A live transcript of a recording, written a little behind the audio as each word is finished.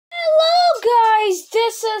guys,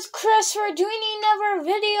 this is Chris. We're doing another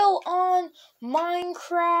video on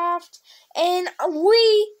Minecraft, and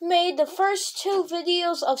we made the first 2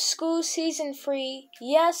 videos of School Season 3.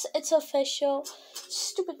 Yes, it's official.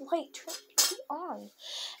 Stupid light, turn on.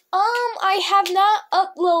 I have not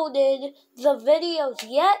uploaded the videos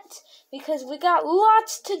yet because we got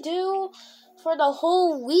lots to do for the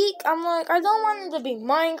whole week. I'm like, I don't want it to be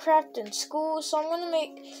Minecraft in school, so I'm gonna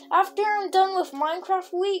make, after I'm done with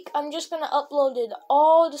Minecraft week, I'm just gonna upload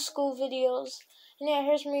all the school videos. And yeah,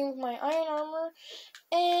 here's me with my iron armor,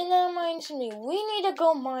 and that reminds me, we need to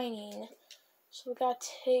go mining. So we gotta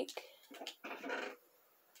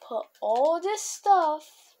put all this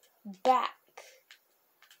stuff back.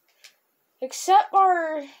 Except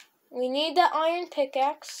we need the iron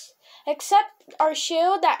pickaxe. Except our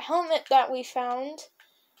shield, that helmet that we found,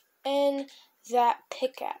 and that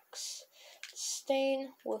pickaxe.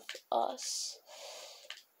 Staying with us.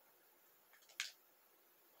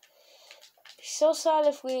 I'd be so sad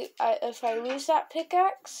if I lose that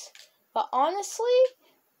pickaxe. But honestly,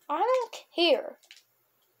 I don't care.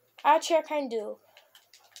 Actually, I kind of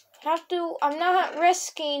do. I'm not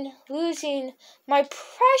risking losing my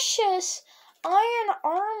precious iron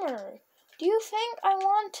armor. Do you think I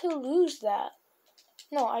want to lose that?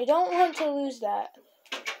 No, I don't want to lose that.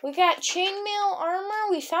 We got chainmail armor.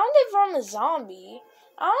 We found it from a zombie.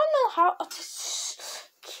 I don't know how.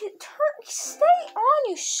 Stay on,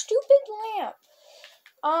 you stupid lamp.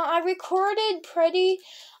 I recorded pretty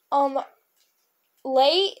later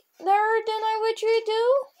than I usually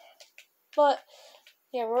do, but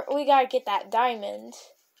yeah, we gotta get that diamond.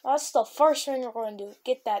 That's the first thing we're gonna do.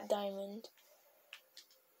 Get that diamond.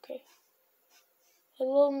 Okay.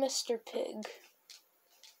 Hello, Mr. Pig.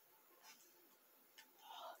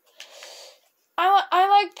 I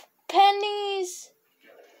like pennies.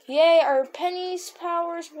 Yay, our pennies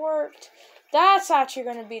powers worked. That's actually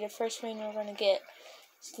gonna be the first thing we're gonna get.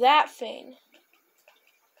 It's that thing.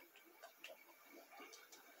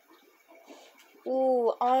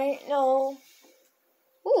 Ooh, I know.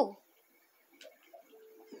 Ooh.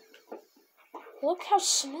 Look how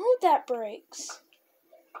smooth that breaks.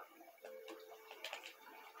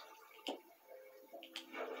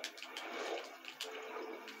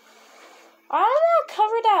 I don't want to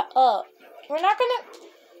cover that up. We're not gonna.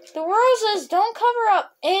 The rule says don't cover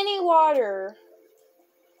up any water.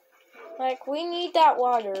 Like, we need that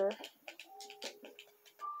water.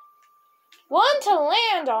 One to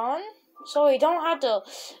land on, so we don't have to.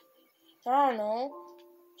 I don't know.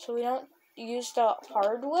 So we don't use the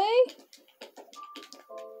hard way.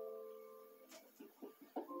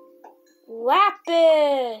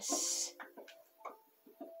 Lapis.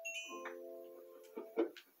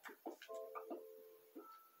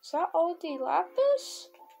 Is that all the lapis?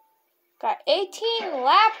 Got 18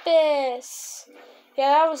 lapis. Yeah,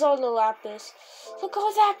 that was all the lapis. Look at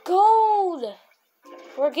all that gold.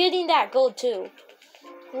 We're getting that gold too.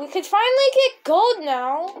 We could finally get gold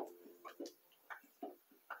now.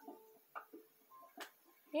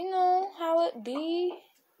 You know how it be.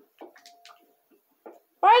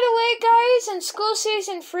 By the way, guys, in School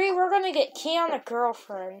Season 3, we're going to get Keon a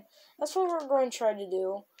girlfriend. That's what we're going to try to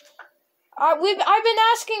do. I've been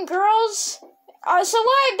asking girls. So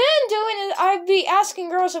what I've been doing is I'd be asking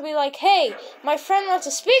girls. I'd be like, "Hey, my friend wants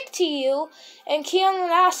to speak to you," and Keon would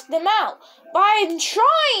ask them out. But I'm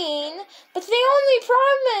trying. But the only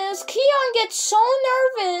problem is Keon gets so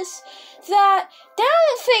nervous that they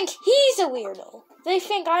don't think he's a weirdo. They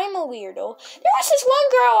think I'm a weirdo. There was this one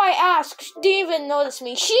girl I asked, she didn't even notice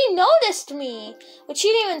me. She noticed me, but she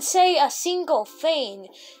didn't even say a single thing.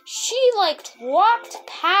 She walked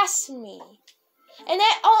past me, and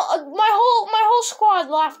then my whole squad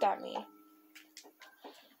laughed at me.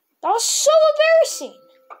 That was so embarrassing.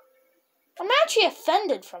 I'm actually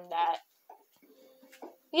offended from that.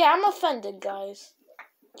 Yeah, I'm offended, guys.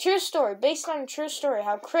 True story, based on a true story.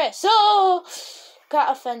 How Chris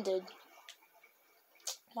got offended.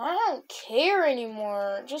 I don't care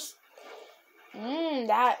anymore. Just,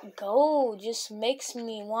 that gold just makes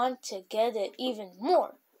me want to get it even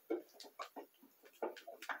more.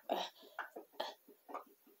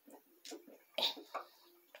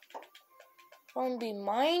 Gonna be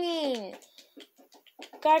mining.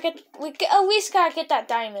 We at least gotta get that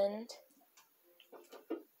diamond.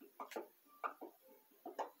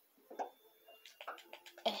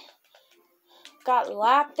 Got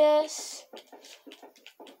lapis.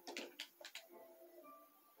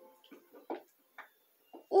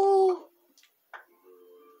 Ooh.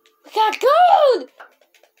 We got gold!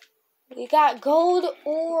 We got gold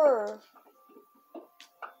ore.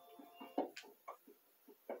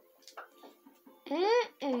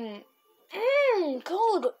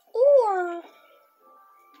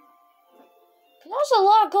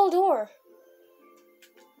 got gold ore.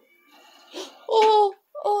 Oh,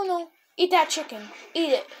 oh no. Eat that chicken.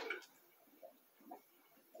 Eat it.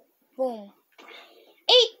 Boom.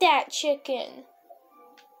 Eat that chicken.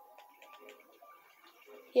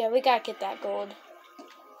 Yeah, we gotta get that gold.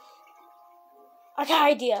 I got an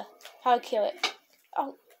idea how to kill it.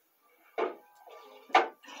 Oh.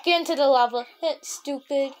 Get into the lava. Hit,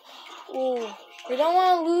 stupid. Ooh. We don't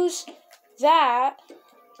want to lose that.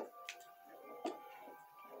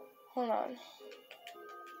 Hold on.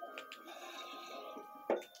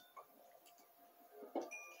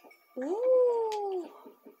 Ooh.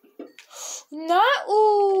 Not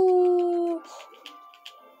ooh.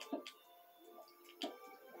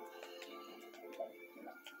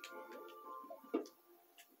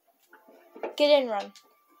 Get in, run.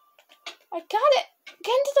 I got it.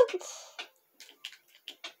 Get into the...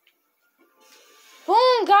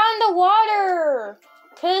 Boom, got in the water.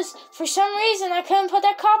 Because for some reason I couldn't put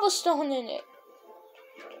that cobblestone in it.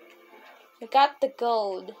 I got the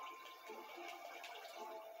gold.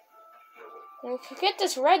 We can get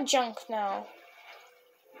this red junk now.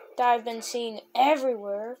 That I've been seeing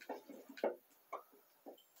everywhere.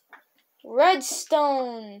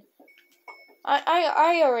 Redstone.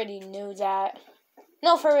 I already knew that.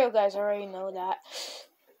 No, for real, guys, I already know that.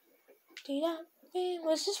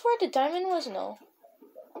 Was this where the diamond was? No.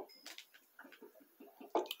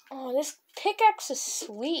 Oh, this pickaxe is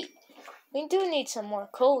sweet. We do need some more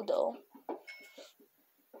coal, though.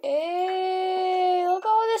 Hey, look at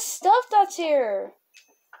all this stuff that's here.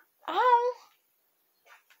 Ow.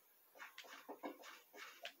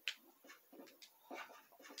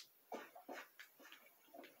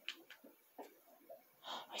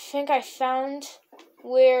 I think I found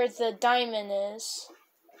where the diamond is.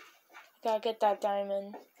 Gotta get that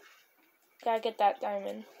diamond. Gotta get that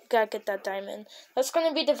diamond. Gotta get that diamond. That's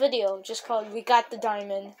gonna be the video, just called We Got the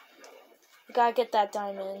Diamond. We gotta get that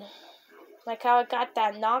diamond. Like how I got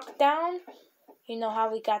that knockdown. You know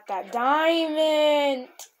how we got that diamond.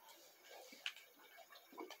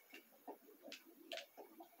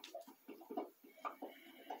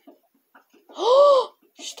 Oh!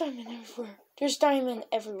 There's diamond everywhere. There's diamond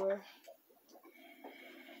everywhere.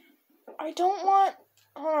 I don't want...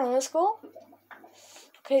 Hold on, let's go.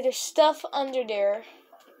 Okay, there's stuff under there.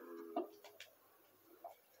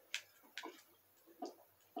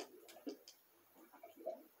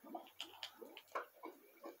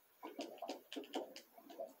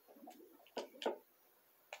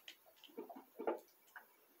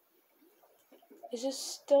 Is there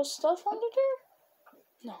still stuff under there?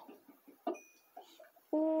 No.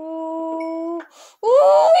 Ooh.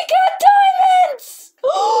 Ooh, we got diamonds!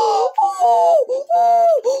 Oh,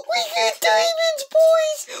 we got diamonds,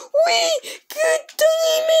 boys! We got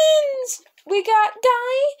diamonds! We got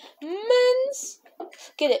diamonds!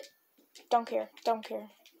 Get it. Don't care. Don't care.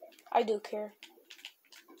 I do care.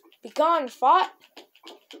 Be gone, fought.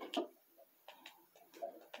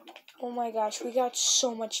 Oh my gosh, we got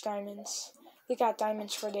so much diamonds. We got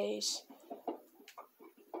diamonds for days.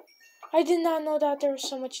 I did not know that there was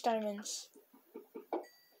so much diamonds.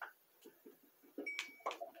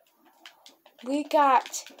 We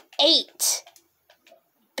got 8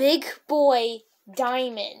 big boy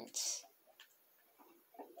diamonds.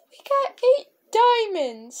 We got 8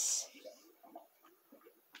 diamonds.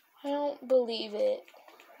 I don't believe it.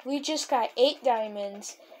 We just got 8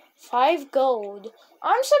 diamonds, 5 gold.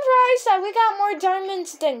 I'm surprised that we got more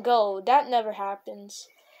diamonds than gold. That never happens.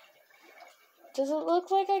 Does it look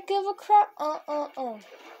like I give a crap?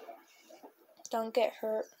 Don't get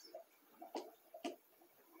hurt.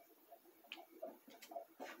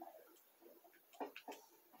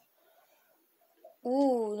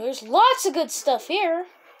 Ooh, there's lots of good stuff here.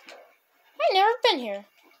 I've never been here,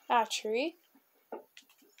 actually.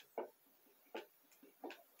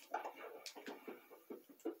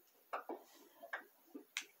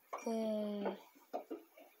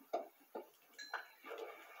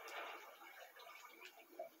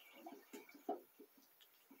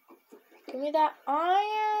 Give me that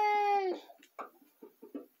iron,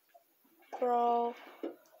 bro.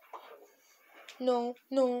 No,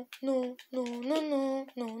 no, no, no, no, no, no,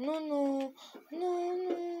 no, no, no, no,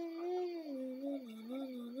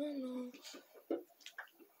 no.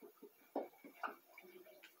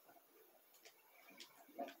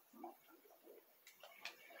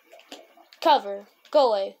 Cover. Go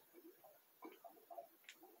away.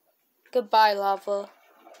 Goodbye, lava.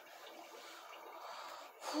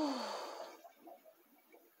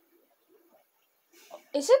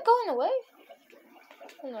 Is it going away?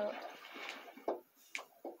 No.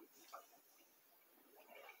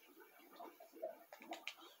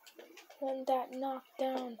 When that knocked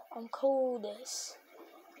down, I'm coldest.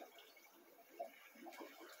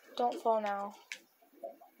 Don't fall now.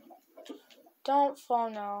 Don't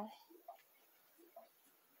fall now.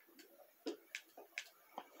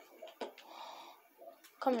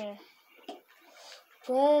 Come here.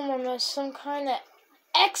 Boom, I'm some kind of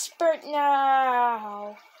expert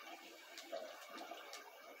now.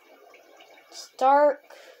 It's dark.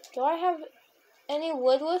 Do I have any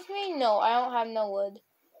wood with me? No, I don't have no wood.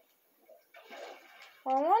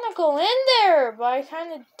 I want to go in there, but I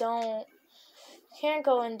kind of don't. Can't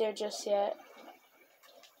go in there just yet.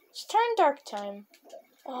 It's turned dark time.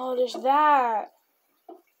 Oh, there's that.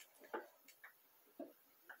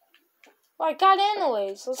 Well, I got in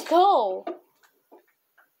anyways. Let's go.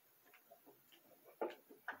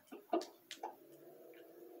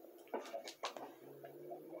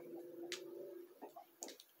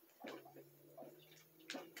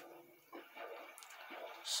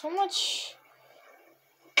 So much.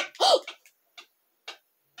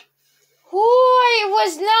 Oh, I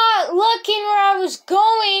was not looking where I was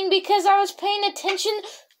going because I was paying attention.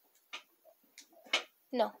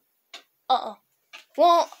 No. I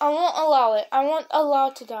won't allow it. I won't allow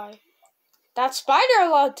it to die. That spider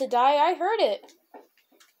allowed to die. I heard it.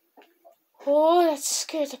 Oh, that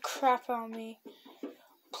scared the crap out of me.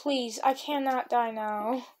 Please, I cannot die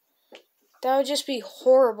now. That would just be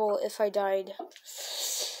horrible if I died.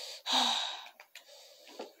 Oh,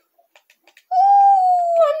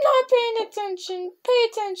 I'm not paying attention. Pay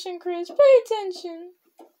attention, Chris. Pay attention.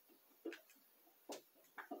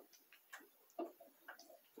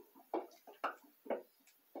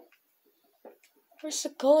 Where's the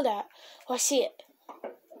gold at? Oh, I see it.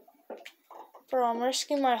 Bro, I'm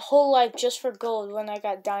risking my whole life just for gold when I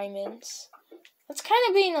got diamonds. That's kind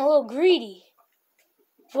of being a little greedy.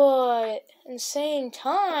 But at the same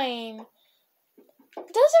time,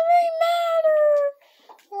 it doesn't really matter.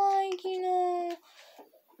 Like, you know,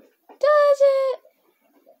 does it?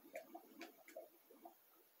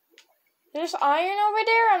 There's iron over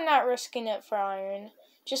there. I'm not risking it for iron.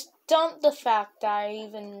 Just dump the fact that I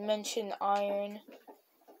even mentioned iron.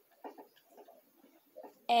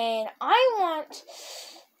 And I want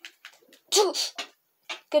to...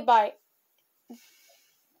 Goodbye.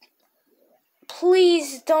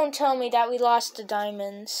 Please don't tell me that we lost the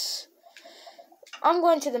diamonds. I'm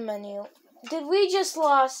going to the menu. Did we just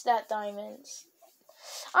lost that diamonds?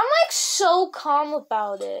 I'm like so calm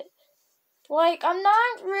about it. Like, I'm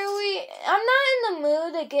not in the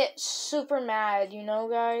mood to get super mad, you know,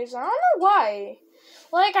 guys? I don't know why.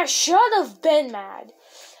 Like, I should have been mad.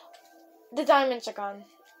 The diamonds are gone.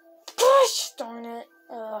 Gosh, darn it.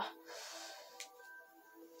 Oh,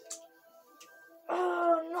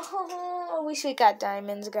 no. I wish we got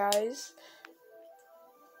diamonds, guys.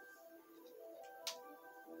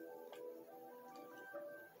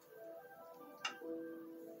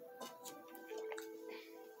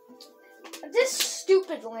 This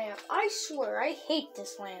stupid lamp. I swear, I hate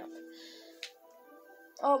this lamp.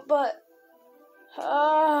 Oh, but...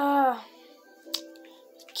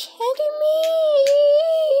 kidding me?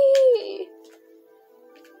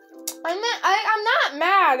 I'm not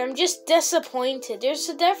mad. I'm just disappointed. There's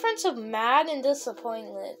a difference of mad and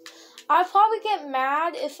disappointment. I'd probably get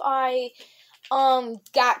mad if I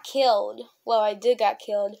got killed. Well, I did get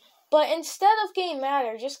killed. But instead of getting mad,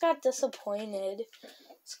 I just got disappointed.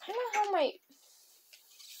 It's kind of how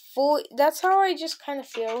that's how I just kind of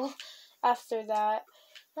feel after that.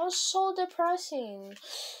 That was so depressing.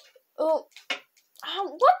 Oh,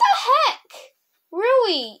 what the heck?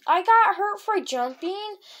 Really? I got hurt for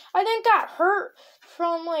jumping? I didn't got hurt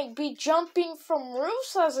from, like, jumping from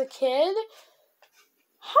roofs as a kid.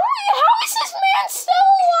 How is this man still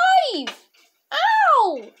alive?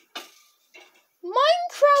 Ow!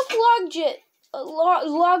 Minecraft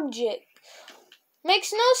logic.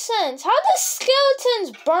 Makes no sense. How do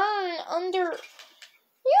skeletons burn under... You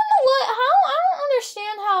know what? I don't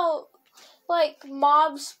understand how, like,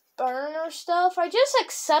 mobs burn or stuff. I just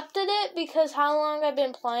accepted it because how long I've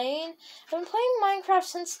been playing. I've been playing Minecraft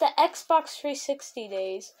since the Xbox 360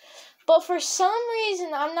 days. But for some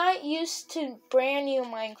reason, I'm not used to brand new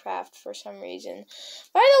Minecraft for some reason.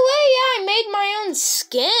 By the way, yeah, I made my own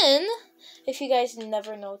skin. If you guys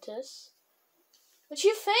never noticed. What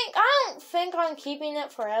you think? I don't think I'm keeping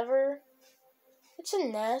it forever. It's a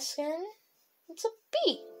nest skin. It's a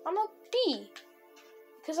bee. I'm a bee.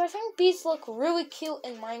 Because I think bees look really cute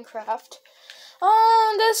in Minecraft.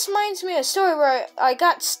 Oh, this reminds me of a story where I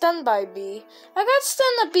got stung by a bee. I got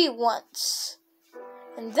stung a bee once.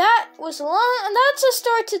 And that was and that's a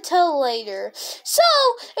story to tell later. So,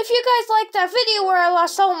 if you guys like that video where I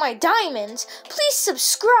lost all my diamonds, please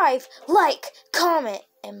subscribe, like, comment,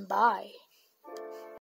 and bye.